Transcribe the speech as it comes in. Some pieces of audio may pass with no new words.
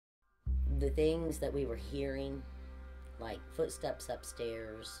The things that we were hearing, like footsteps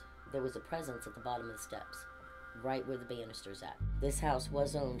upstairs, there was a presence at the bottom of the steps, right where the banister's at. This house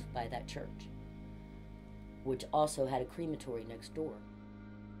was owned by that church, which also had a crematory next door.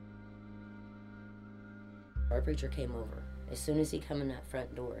 Our preacher came over. As soon as he come in that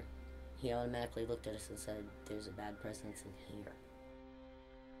front door, he automatically looked at us and said, "There's a bad presence in here."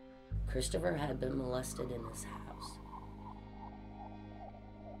 Christopher had been molested in this house.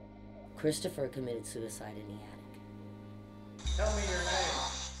 Christopher committed suicide in the attic. Tell me your name.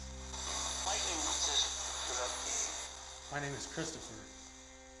 My name is Christopher.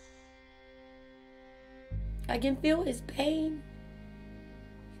 I can feel his pain.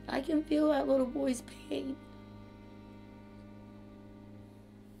 I can feel that little boy's pain.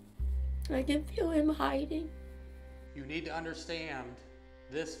 I can feel him hiding. You need to understand,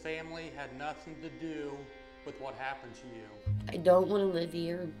 this family had nothing to do with what happened to you. I don't want to live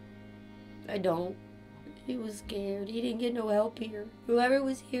here. I don't. He was scared. He didn't get no help here. Whoever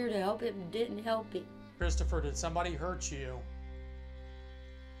was here to help him didn't help him. Christopher, did somebody hurt you?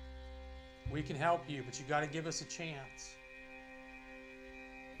 We can help you, but you got to give us a chance.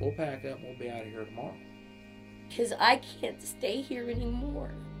 We'll pack up and we'll be out of here tomorrow. Because I can't stay here anymore.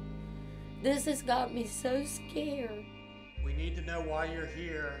 This has got me so scared. We need to know why you're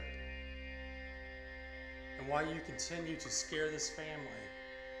here and why you continue to scare this family.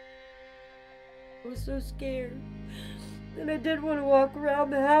 I was so scared. And I didn't want to walk around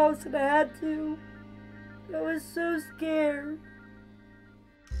the house, and I had to. I was so scared.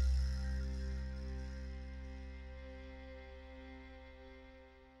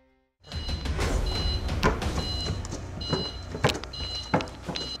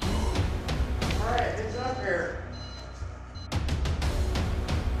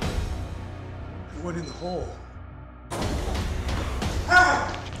 Went in the hole. Ah!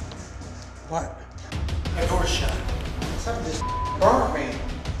 What? My door's shut. Something just burnt me.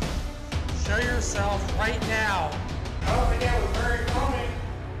 Show yourself right now. I don't think that was very funny.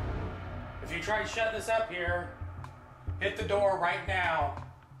 If you try shutting this up here, hit the door right now.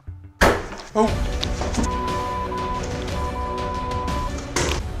 Oh!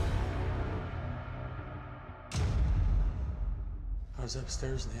 I was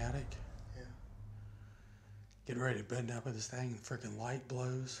upstairs in the attic. Getting ready to bend up with this thing, and the freaking light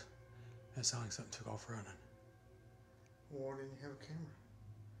blows. It sounded like something took off running. Why didn't you have a camera?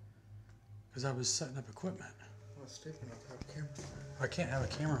 Because I was setting up equipment. Well, it's stupid not to have a camera. I can't have a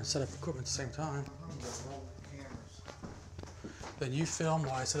camera and set up equipment at the same time. I'm gonna roll the cameras. Then you film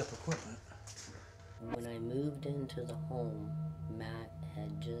while I set up equipment. When I moved into the home, Matt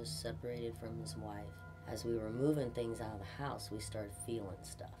had just separated from his wife. As we were moving things out of the house, we started feeling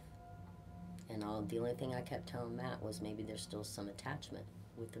stuff. And the only thing I kept telling Matt was maybe there's still some attachment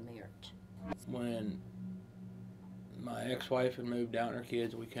with the marriage. When my ex-wife had moved out and her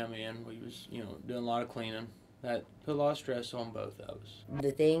kids, we come in, we was, doing a lot of cleaning. That put a lot of stress on both of us.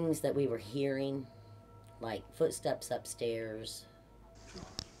 The things that we were hearing, like footsteps upstairs.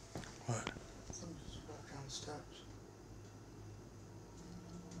 What? Somebody just walked down the steps.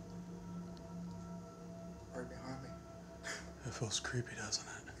 Right behind me. It feels creepy, doesn't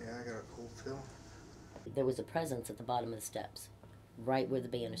it? Yeah, I got a cool feeling. There was a presence at the bottom of the steps, right where the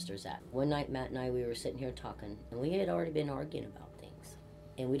banister's at. One night, Matt and I, we were sitting here talking, and we had already been arguing about things.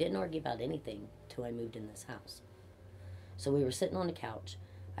 And we didn't argue about anything till I moved in this house. So we were sitting on the couch.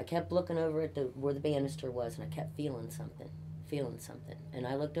 I kept looking over at where the banister was, and I kept feeling something. And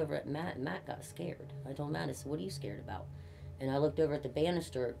I looked over at Matt, and Matt got scared. I told Matt, I said, "What are you scared about?" And I looked over at the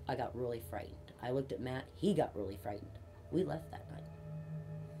banister, I got really frightened. I looked at Matt, he got really frightened. We left that night.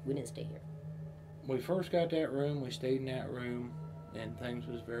 We didn't stay here. We first got that room, we stayed in that room, and things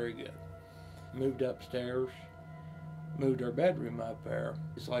was very good. Moved upstairs, moved our bedroom up there.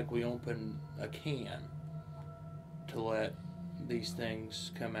 It's like we opened a can to let these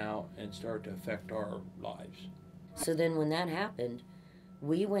things come out and start to affect our lives. So then when that happened,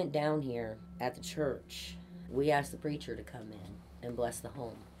 we went down here at the church. We asked the preacher to come in and bless the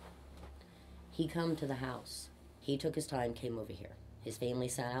home. He come to the house. He took his time, came over here. His family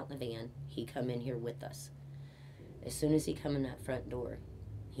sat out in the van. He come in here with us. As soon as he come in that front door,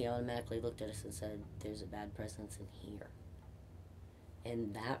 he automatically looked at us and said, "There's a bad presence in here."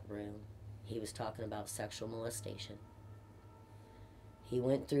 In that room, he was talking about sexual molestation. He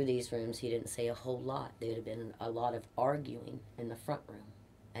went through these rooms. He didn't say a whole lot. There would have been a lot of arguing in the front room.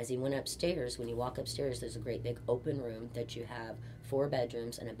 As he went upstairs, when you walk upstairs, there's a great big open room that you have 4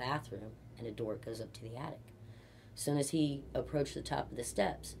 bedrooms and a bathroom, and a door that goes up to the attic. As soon as he approached the top of the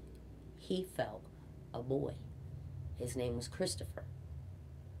steps, he felt a boy. His name was Christopher.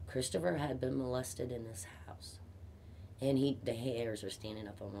 Christopher had been molested in this house. And the hairs are standing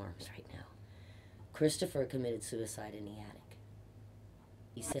up on my arms right now. Christopher committed suicide in the attic.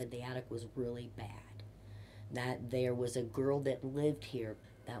 He said the attic was really bad. That there was a girl that lived here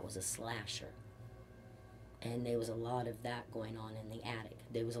that was a slasher. And there was a lot of that going on in the attic.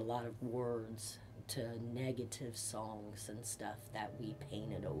 There was a lot of words to negative songs and stuff that we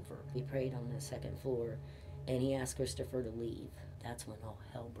painted over. We prayed on the second floor, and he asked Christopher to leave. That's when all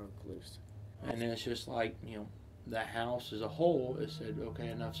hell broke loose. And it's just like, the house as a whole has said, okay,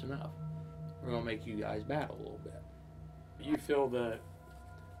 enough's enough. We're going to make you guys battle a little bit. You feel that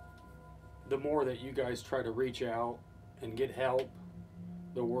the more that you guys try to reach out and get help,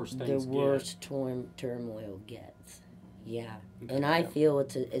 the worse things get. The worse turmoil gets. Yeah. And I feel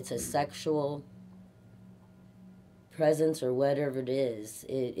it's a sexual presence or whatever it is.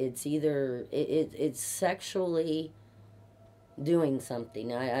 It's either it's sexually doing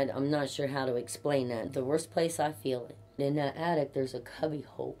something. I'm not sure how to explain that. The worst place I feel it, in that attic, there's a cubby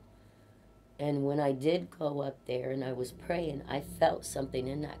hole. And when I did go up there and I was praying, I felt something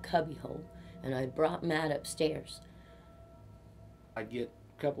in that cubby hole. And I brought Matt upstairs. I get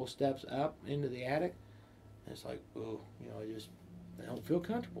a couple steps up into the attic, and it's like, oh, I don't feel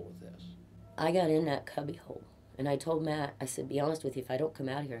comfortable with this. I got in that cubby hole. And I told Matt, I said, be honest with you, if I don't come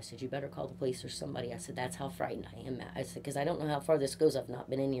out here, I said, you better call the police or somebody. I said, that's how frightened I am, Matt. I said, because I don't know how far this goes. I've not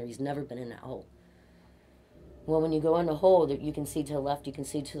been in here. He's never been in that hole. Well, when you go in the hole, you can see to the left, you can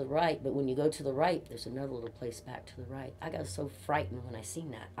see to the right. But when you go to the right, there's another little place back to the right. I got so frightened when I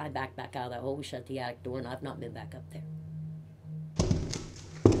seen that. I backed back out of that hole. We shut the attic door, and I've not been back up there.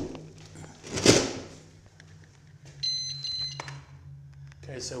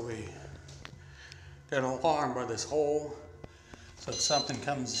 Okay, so we got an alarm by this hole, so if something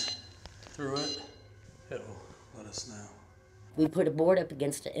comes through it, it'll let us know. We put a board up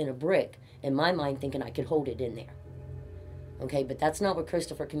against it in a brick, in my mind thinking I could hold it in there. Okay, but that's not where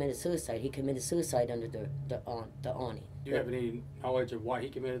Christopher committed suicide. He committed suicide under the awning. Do you have any knowledge of why he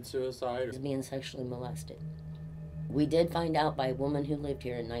committed suicide? He was being sexually molested. We did find out by a woman who lived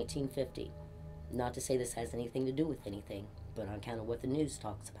here in 1950, not to say this has anything to do with anything, but on account of what the news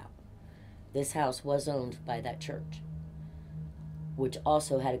talks about. This house was owned by that church, which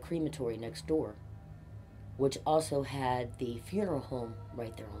also had a crematory next door, which also had the funeral home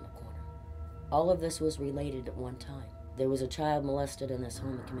right there on the corner. All of this was related at one time. There was a child molested in this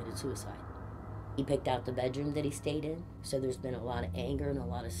home and committed suicide. He picked out the bedroom that he stayed in, so there's been a lot of anger and a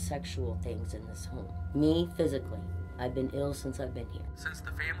lot of sexual things in this home. Me, physically, I've been ill since I've been here. Since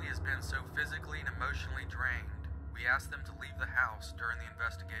the family has been so physically and emotionally drained, we asked them to leave the house during the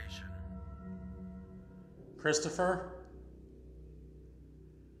investigation. Christopher,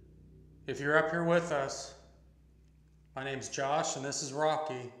 if you're up here with us, my name's Josh and this is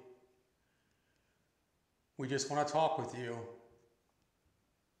Rocky. We just want to talk with you.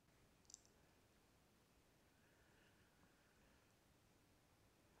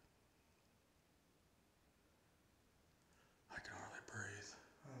 I can hardly breathe.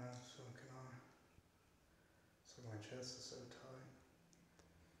 I know, so can I. So my chest is so tight.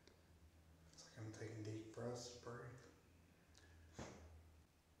 It's like I'm taking deep breaths to breathe.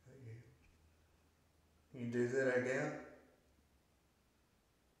 You do that again?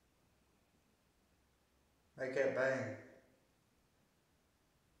 Make that bang.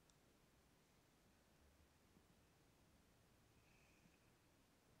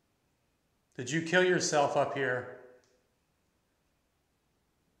 Did you kill yourself up here?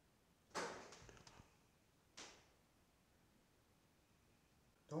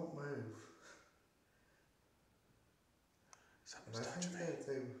 Don't move. Something's And I touching think me.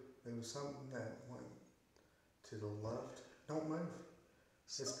 that there was something that went to the left. Don't move.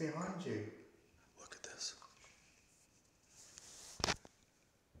 It's behind you. Look at this. There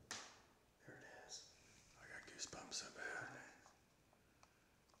it is. I got goosebumps so bad.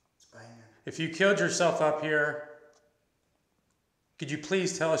 It's banging. If you killed yourself up here, could you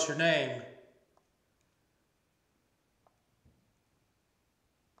please tell us your name?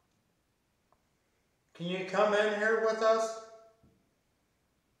 Can you come in here with us?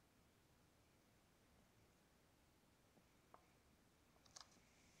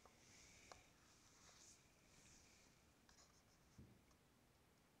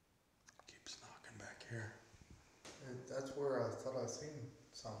 Keeps knocking back here. That's where I thought I seen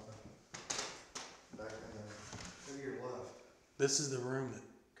something. Back in the, to your left. This is the room that.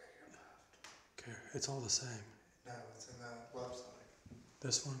 Okay, your left. Okay, it's all the same. No, it's in that left side.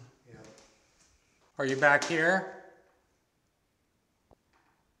 This one. Yeah. Are you back here?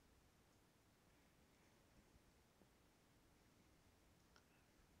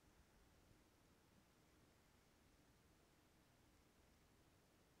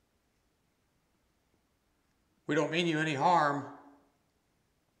 We don't mean you any harm.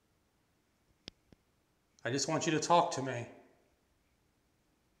 I just want you to talk to me.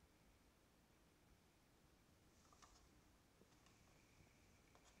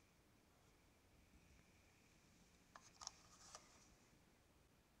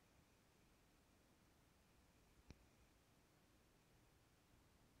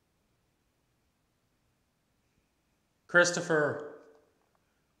 Christopher,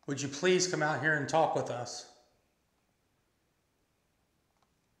 would you please come out here and talk with us?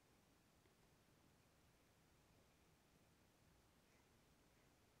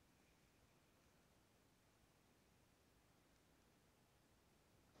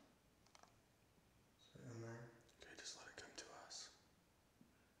 In there. Okay, just let it come to us.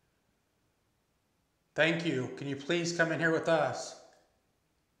 Thank you. Can you please come in here with us?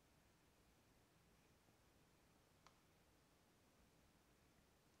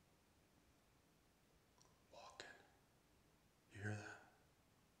 Walking. You hear that?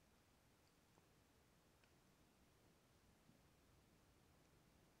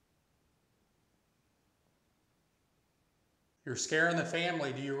 You're scaring the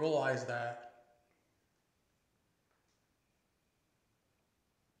family. Do you realize that?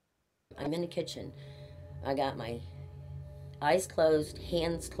 I'm in the kitchen. I got my eyes closed,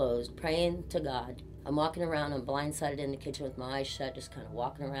 hands closed, praying to God. I'm walking around, I'm blindsided in the kitchen with my eyes shut, just kind of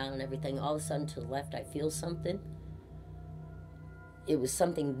walking around and everything. All of a sudden, to the left, I feel something. It was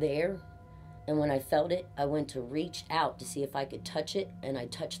something there, and when I felt it, I went to reach out to see if I could touch it, and I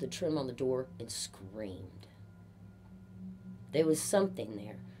touched the trim on the door and screamed. There was something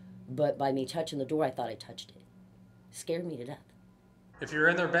there, but by me touching the door, I thought I touched it. Scared me to death. If you're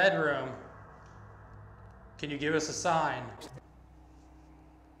in their bedroom, can you give us a sign?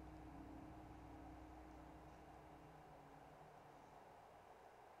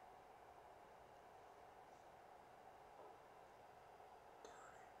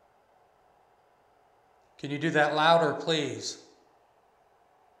 Can you do that louder, please?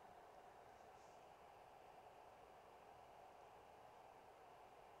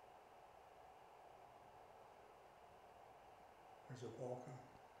 There's a walking.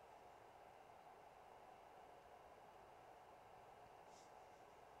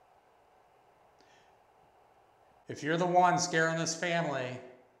 If you're the one scaring this family,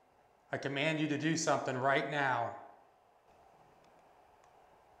 I command you to do something right now.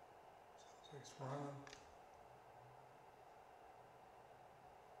 Sounds like it's running.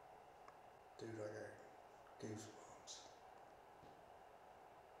 Dude, I got goosebumps.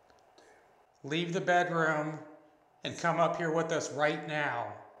 Leave the bedroom and come up here with us right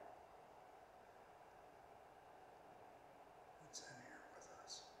now. It's in here with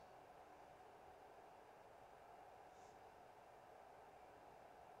us.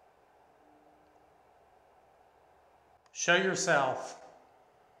 Show yourself.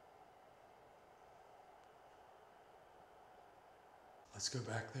 Let's go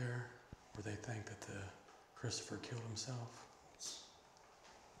back there where they think that Christopher killed himself. It's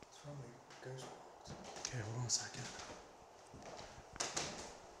from me. Goosebumps. Okay, hold on a second.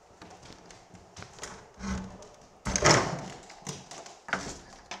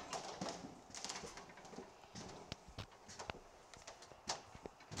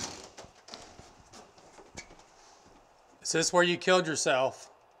 Is this where you killed yourself?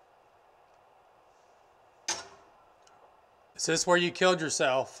 Is this where you killed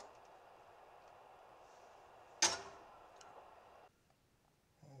yourself?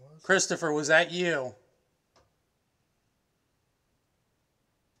 Christopher, was that you?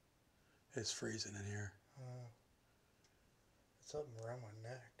 It's freezing in here. It's up around my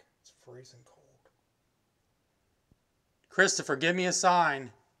neck. It's freezing cold. Christopher, give me a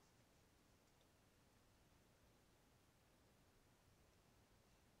sign.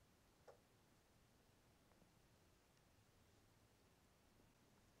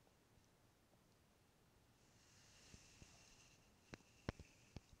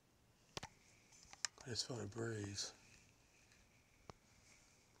 I just felt a breeze.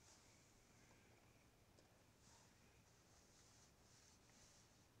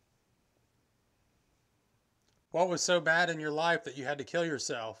 What was so bad in your life that you had to kill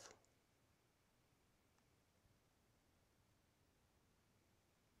yourself?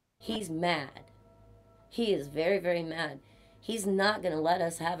 He's mad. He is very, very mad. He's not going to let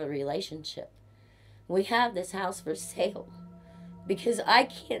us have a relationship. We have this house for sale because I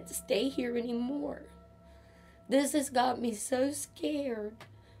can't stay here anymore. This has got me so scared.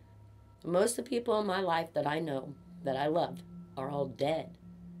 Most of the people in my life that I know, that I loved, are all dead.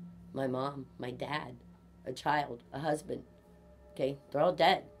 My mom, my dad, a child, a husband. Okay, they're all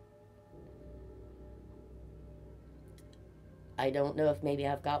dead. I don't know if maybe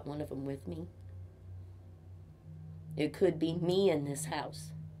I've got one of them with me. It could be me in this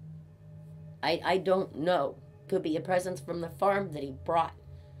house. I don't know. Could be a presence from the farm that he brought.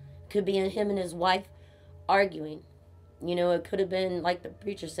 Could be him and his wife arguing. You know, it could have been, like the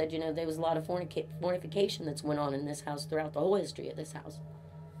preacher said, you know, there was a lot of fornication that's went on in this house throughout the whole history of this house.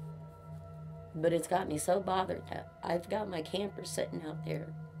 But it's got me so bothered that I've got my camper sitting out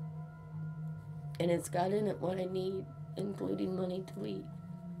there. And it's got in it what I need, including money to leave.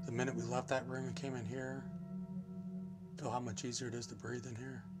 The minute we left that room and came in here, feel how much easier it is to breathe in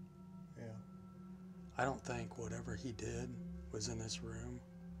here? Yeah. I don't think whatever he did was in this room.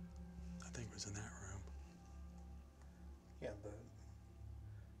 I think it was in that room. Yeah, but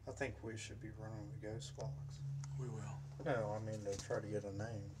I think we should be running the ghost walks. We will. No, I mean to try to get a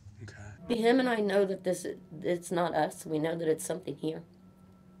name. Okay. Him and I know that it's not us. We know that it's something here.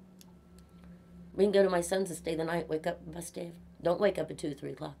 We can go to my son's and stay the night, wake up, bust Dave. Don't wake up at 2,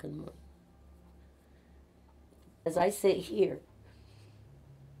 3 o'clock in the morning. As I sit here,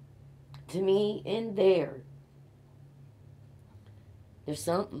 to me, in there's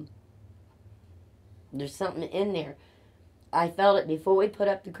something. There's something in there. I felt it before we put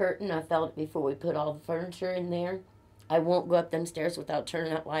up the curtain. I felt it before we put all the furniture in there. I won't go up them stairs without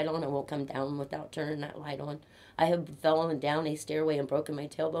turning that light on. I won't come down without turning that light on. I have fallen down a stairway and broken my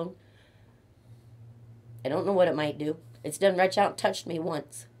tailbone. I don't know what it might do. It's done reach out and touched me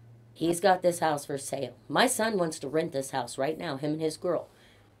once. He's got this house for sale. My son wants to rent this house right now, him and his girl.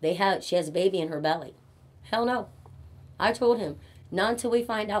 She has a baby in her belly. Hell no. I told him, not until we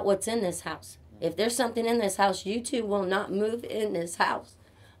find out what's in this house. If there's something in this house, you two will not move in this house.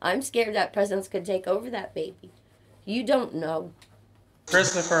 I'm scared that presence could take over that baby. You don't know.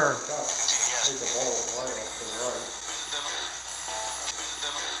 Christopher. There's a ball of light off to the right.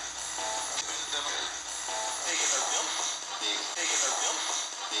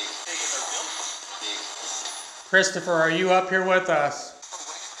 Christopher, are you up here with us?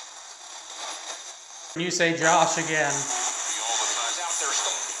 Can you say Josh again?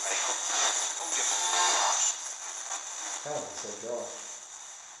 Oh, it's a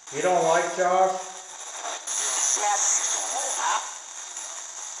Josh. You don't like Josh?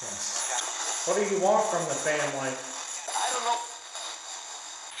 Yes. What do you want from the family? I don't know.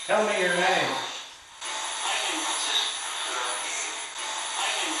 Tell me your name.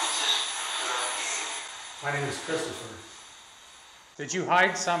 My name is Christopher. Did you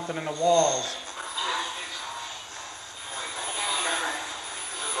hide something in the walls?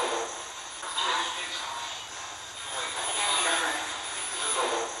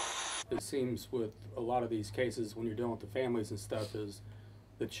 It seems with a lot of these cases when you're dealing with the families and stuff is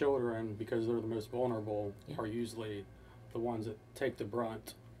the children, because they're the most vulnerable, are usually the ones that take the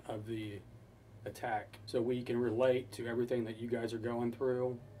brunt of the attack. So we can relate to everything that you guys are going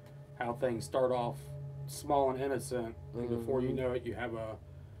through, how things start off small and innocent, and before you know it, you have a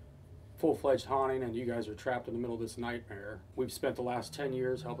full-fledged haunting and you guys are trapped in the middle of this nightmare. We've spent the last 10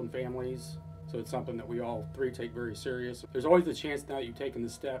 years helping families, so it's something that we all three take very serious. There's always the chance now that you've taken the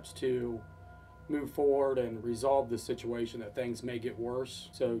steps to move forward and resolve this situation that things may get worse,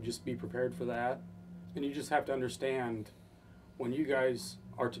 so just be prepared for that. And you just have to understand, when you guys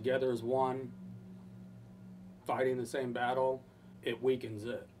are together as one, fighting the same battle, it weakens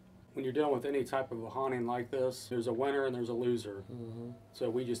it. When you're dealing with any type of a haunting like this, there's a winner and there's a loser. So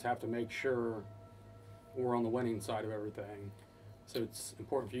we just have to make sure we're on the winning side of everything. So it's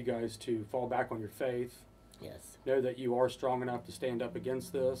important for you guys to fall back on your faith. Yes. Know that you are strong enough to stand up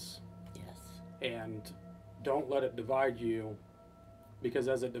against this. Yes. And don't let it divide you, because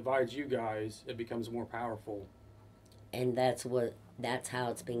as it divides you guys, it becomes more powerful. And that's how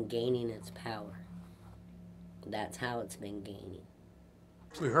it's been gaining its power. That's how it's been gaining.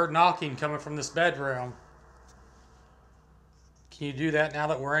 We heard knocking coming from this bedroom. Can you do that now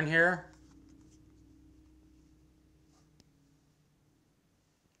that we're in here?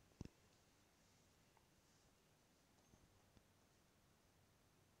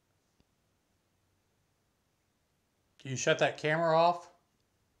 Can you shut that camera off?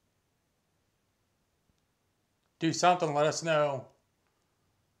 Do something, let us know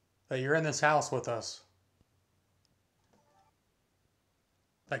that you're in this house with us.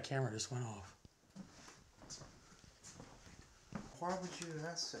 That camera just went off. Why would you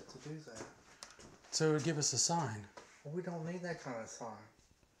ask it to do that? So it would give us a sign. Well, we don't need that kind of sign.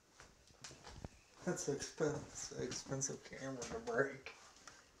 That's an expensive camera to break.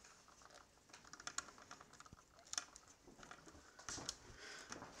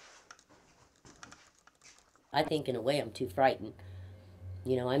 I think in a way I'm too frightened.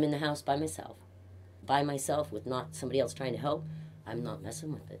 You know, I'm in the house by myself. If by myself with not somebody else trying to help, I'm not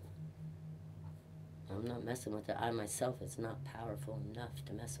messing with it. I'm not messing with it. I myself is not powerful enough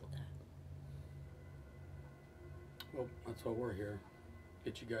to mess with that. Well, that's why we're here.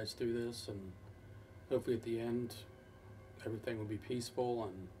 Get you guys through this, and hopefully at the end, everything will be peaceful.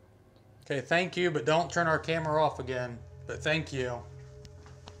 And Okay, thank you, but don't turn our camera off again. But thank you.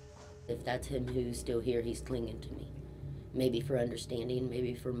 If that's him who's still here, he's clinging to me. Maybe for understanding,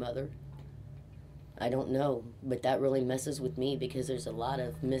 maybe for mother. I don't know, but that really messes with me because there's a lot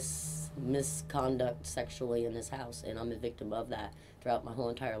of misconduct sexually in this house, and I'm a victim of that throughout my whole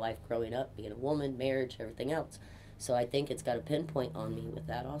entire life growing up, being a woman, marriage, everything else. So I think it's got a pinpoint on me with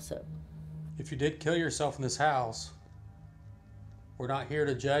that also. If you did kill yourself in this house, we're not here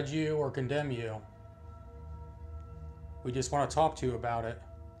to judge you or condemn you. We just want to talk to you about it.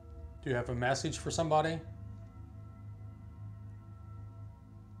 Do you have a message for somebody?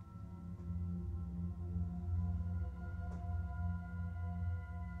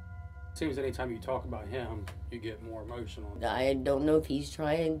 seems anytime you talk about him, you get more emotional. I don't know if he's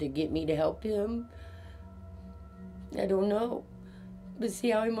trying to get me to help him. I don't know. But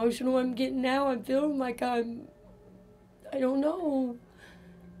see how emotional I'm getting now? I'm feeling like I don't know.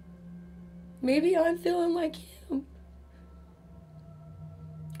 Maybe I'm feeling like him.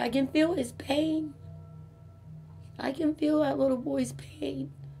 I can feel his pain. I can feel that little boy's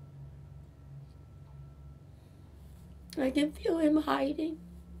pain. I can feel him hiding.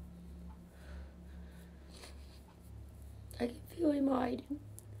 I can feel him hiding.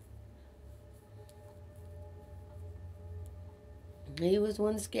 He was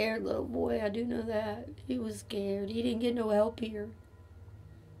one scared little boy, I do know that. He was scared. He didn't get no help here.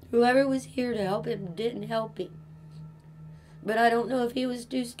 Whoever was here to help him didn't help him. But I don't know if he was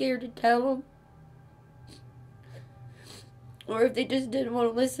too scared to tell him, or if they just didn't want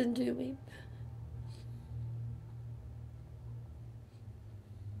to listen to me.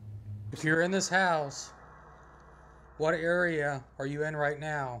 If you're in this house, what area are you in right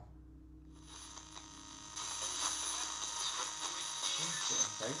now?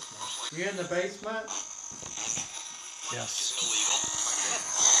 You in the basement? Yes.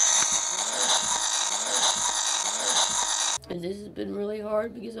 And this has been really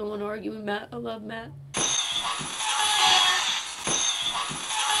hard because I want to argue with Matt. I love Matt.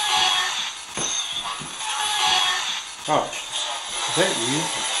 Oh, is that you?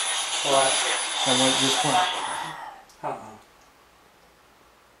 What? That went just went.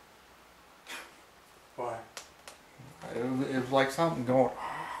 Why? It was like something going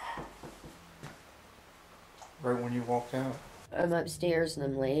right when you walked out. I'm upstairs and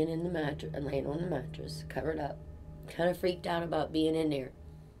I'm laying in the mattress. I'm laying on the mattress, covered up. Kind of freaked out about being in there.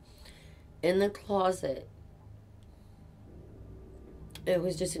 In the closet, it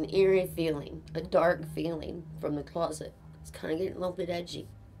was just an eerie feeling, a dark feeling from the closet. It's kind of getting a little bit edgy.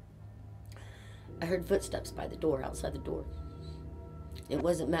 I heard footsteps by the door, outside the door. It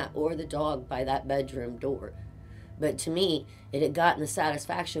wasn't Matt or the dog by that bedroom door. But to me, it had gotten the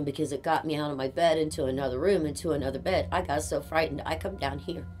satisfaction because it got me out of my bed into another room, into another bed. I got so frightened, I come down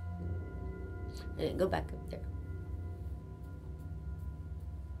here. I didn't go back up there.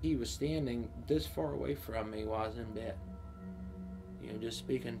 He was standing this far away from me while I was in bed. You know, just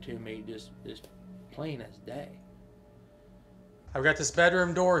speaking to me, just plain as day. I've got this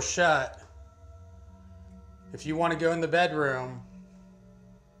bedroom door shut. If you want to go in the bedroom,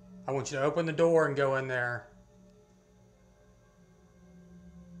 I want you to open the door and go in there.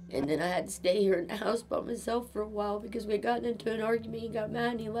 And then I had to stay here in the house by myself for a while because we had gotten into an argument. He got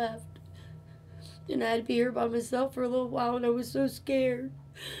mad and he left. And I had to be here by myself for a little while, and I was so scared.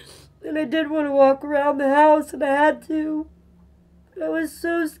 And I did want to walk around the house, and I had to. I was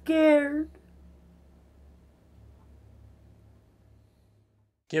so scared.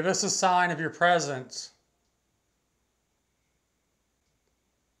 Give us a sign of your presence.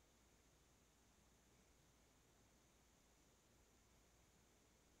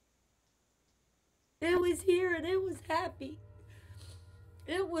 It was here, and it was happy.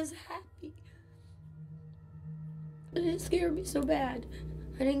 It was happy. But it scared me so bad.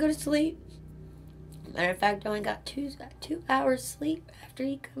 I didn't go to sleep. Matter of fact, I only got two hours sleep after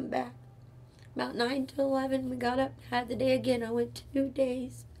he come back. About 9 to 11, we got up, had the day again. I went 2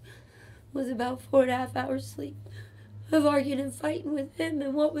 days. It was about 4.5 hours sleep of arguing and fighting with him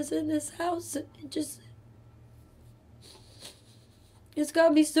and what was in this house. It's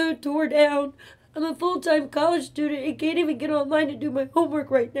got me so tore down. I'm a full-time college student and can't even get online to do my homework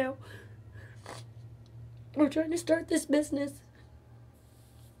right now. We're trying to start this business.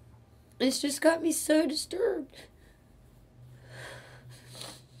 It's just got me so disturbed.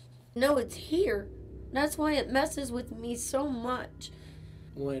 No, it's here. That's why it messes with me so much.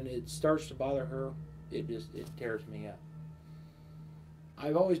 When it starts to bother her, it tears me up.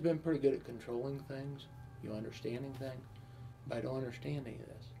 I've always been pretty good at controlling things, understanding things, but I don't understand any of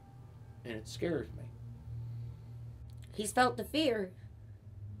this, and it scares me. He's felt the fear.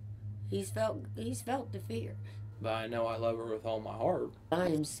 He's felt the fear. But I know I love her with all my heart. I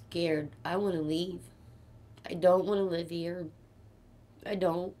am scared. I want to leave. I don't want to live here. I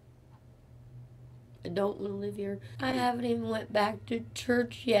don't want to live here. I haven't even went back to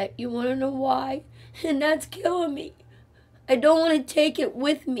church yet. You want to know why? And that's killing me. I don't want to take it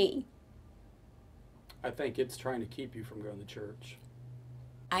with me. I think it's trying to keep you from going to church.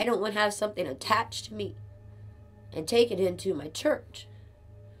 I don't want to have something attached to me and take it into my church.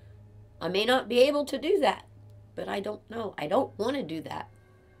 I may not be able to do that, but I don't know. I don't want to do that.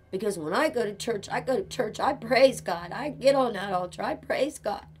 Because when I go to church, I praise God. I get on that altar, I praise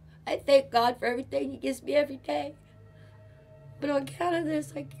God. I thank God for everything He gives me every day. But on account of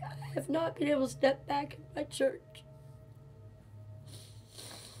this, I have not been able to step back in my church.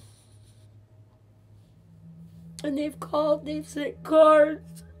 And they've called, they've sent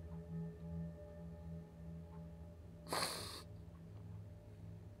cards.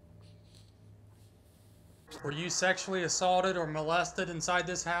 Were you sexually assaulted or molested inside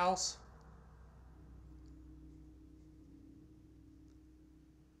this house?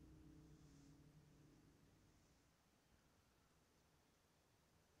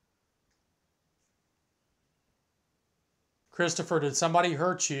 Christopher, did somebody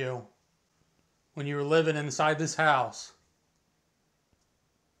hurt you when you were living inside this house?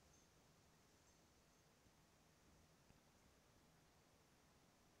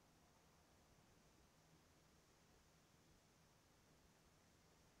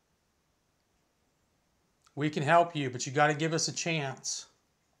 We can help you, but you got to give us a chance.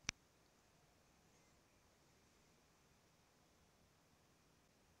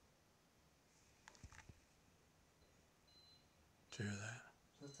 Did you hear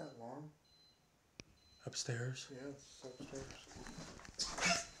that? Is that alarm? Upstairs? Yeah, it's upstairs.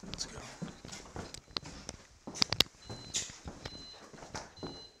 Let's go.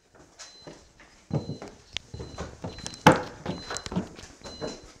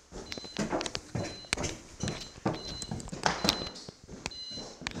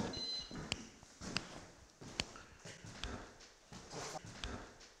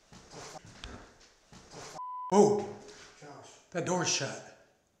 Whoa! Josh, That door's shut.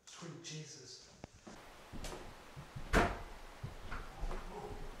 sweet Jesus.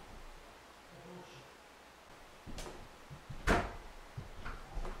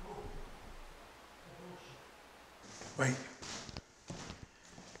 Wait.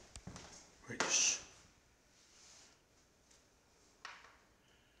 Wait, shh.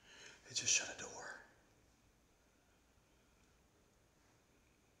 They just shut a door.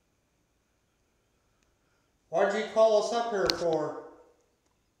 Why'd you call us up here for?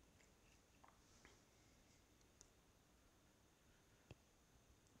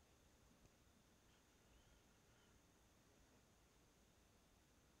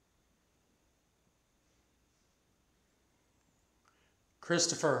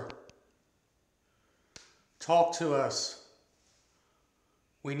 Christopher, talk to us.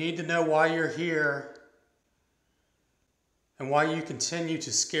 We need to know why you're here and why you continue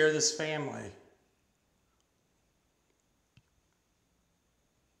to scare this family.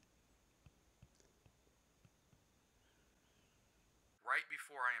 Right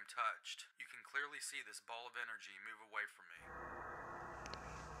before I am touched, you can clearly see this ball of energy move away from me.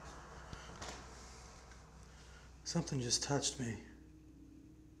 Something just touched me.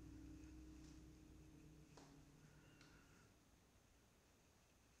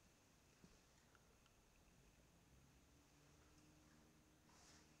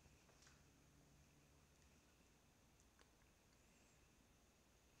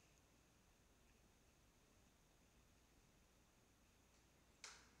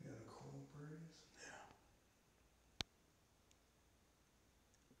 You got a cold breeze? Yeah.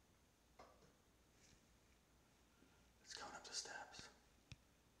 It's going up the steps.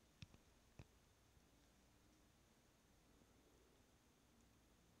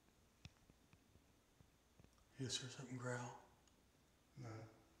 You just heard something growl. No.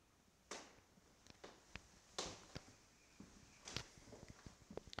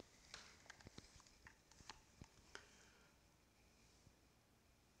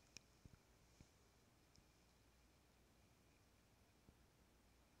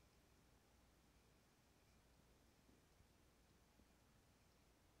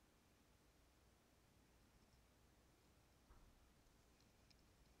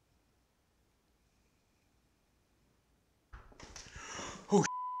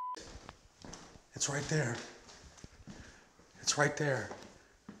 It's right there. It's right there.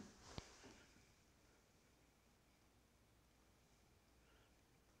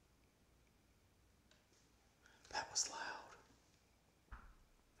 That was loud.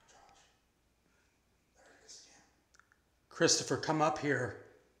 There it is again. Christopher, come up here.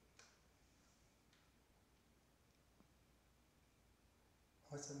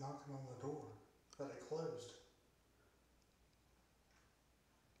 Why is it knocking on the door? That it closed.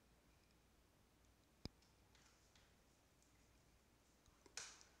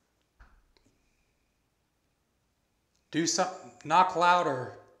 Do something. Knock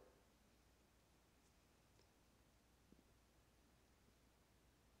louder.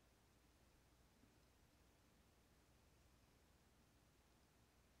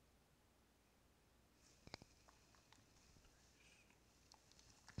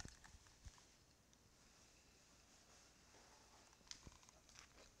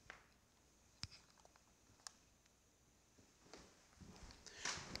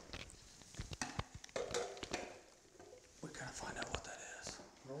 We gotta find out what that is.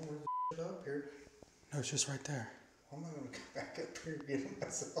 I don't want to get up here. No, it's just right there. I'm not going to come back up here and get it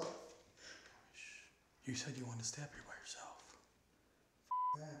myself. You said you wanted to stay up here by yourself.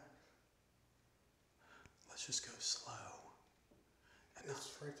 Yeah, Let's just go slow. And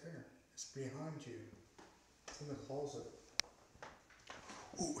it's right there. It's behind you. It's in the closet.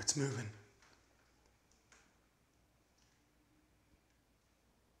 ooh, it's moving.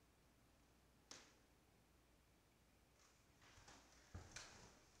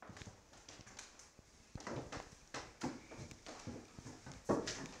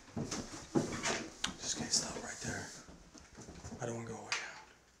 Just stay still right there. I don't want to go way down.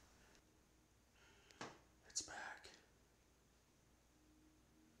 It's back.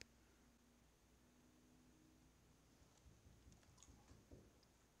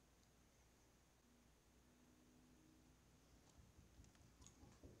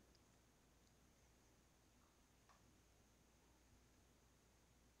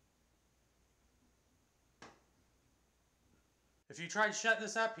 If you try shutting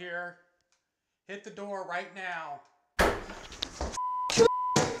this up here, hit the door right now.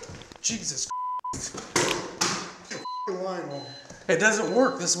 Jesus. Line on. It doesn't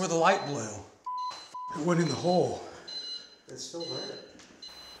work. This is where the light blew. It went in the hole. It's still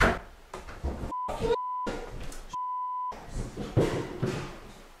there.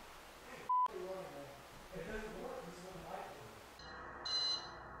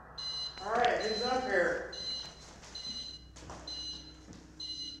 Alright, who's up here?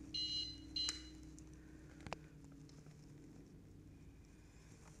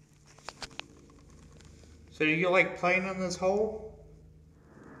 So you like playing in this hole?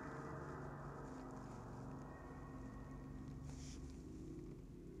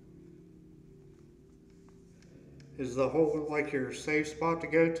 Is the hole like your safe spot to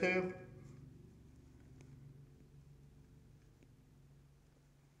go to?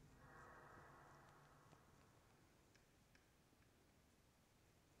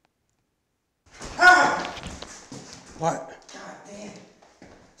 Ah! What? God damn.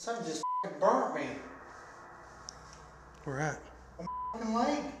 Something just burnt me. Where at? On my fucking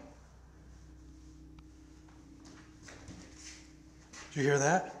leg. Did you hear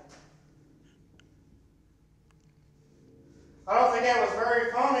that? I don't think that was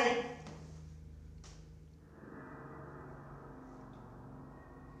very funny.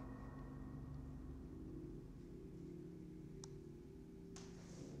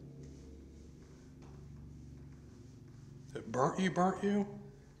 It burnt you?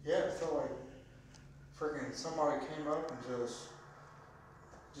 Yeah, it felt like freaking somebody came up and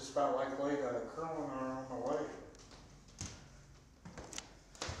just about like laid a curling on my leg.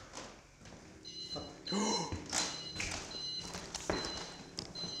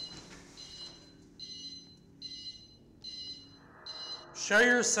 Show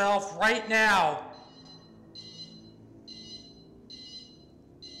yourself right now.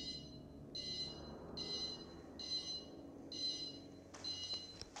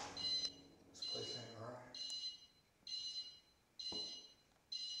 This place ain't right.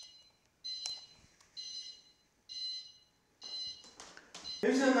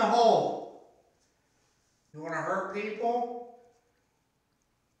 Who's in the hole? You want to hurt people?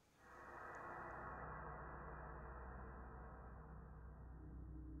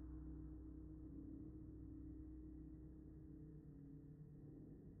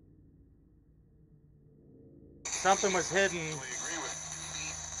 Something was hidden.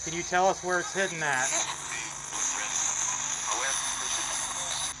 Can you tell us where it's hidden at?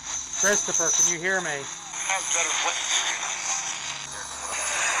 Christopher, can you hear me? Has better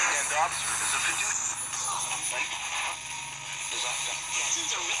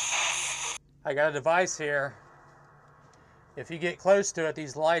I got a device here. If you get close to it,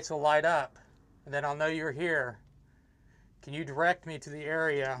 these lights will light up, and then I'll know you're here. Can you direct me to the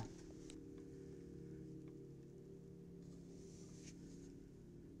area?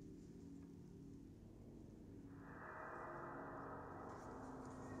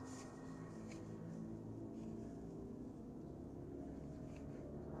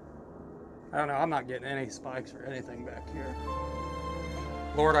 I don't know, I'm not getting any spikes or anything back here.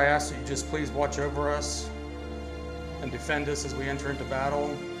 Lord, I ask that you just please watch over us and defend us as we enter into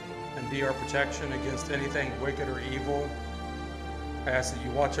battle and be our protection against anything wicked or evil. I ask that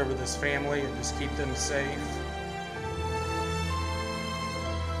you watch over this family and just keep them safe.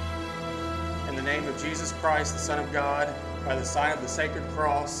 In the name of Jesus Christ, the Son of God, by the sign of the sacred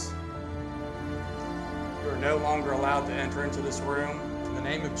cross, you are no longer allowed to enter into this room. In the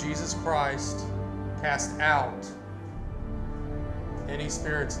name of Jesus Christ, cast out any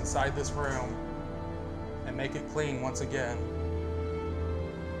spirits inside this room and make it clean once again.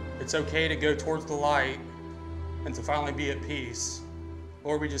 It's okay to go towards the light and to finally be at peace.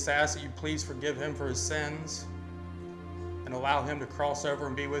 Lord, we just ask that you please forgive him for his sins and allow him to cross over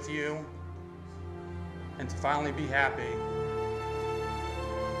and be with you and to finally be happy.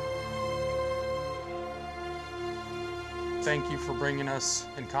 Thank you for bringing us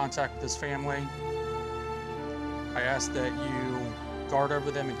in contact with this family. I ask that you guard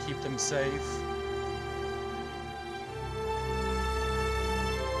over them and keep them safe.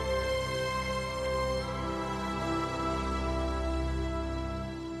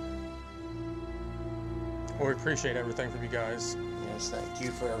 Well, we appreciate everything from you guys. Yes, thank you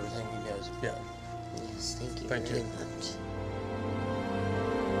for everything you guys have Yeah. done. Yes, thank you Thank very you. much.